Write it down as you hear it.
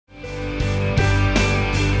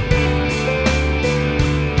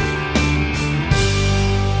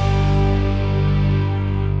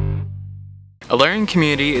A learning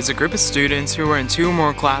community is a group of students who are in 2 or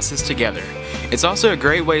more classes together. It's also a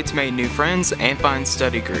great way to make new friends and find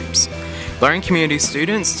study groups. Learning community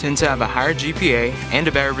students tend to have a higher GPA and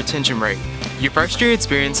a better retention rate. Your first year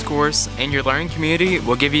experience course and your learning community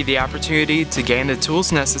will give you the opportunity to gain the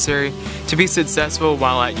tools necessary to be successful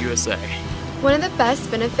while at USA. One of the best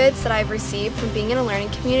benefits that I've received from being in a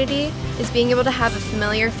learning community is being able to have a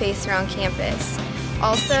familiar face around campus.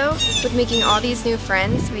 Also, with making all these new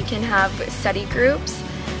friends, we can have study groups,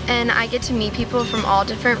 and I get to meet people from all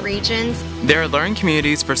different regions. There are learning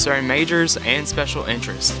communities for certain majors and special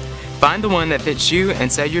interests. Find the one that fits you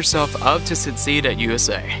and set yourself up to succeed at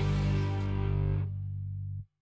USA.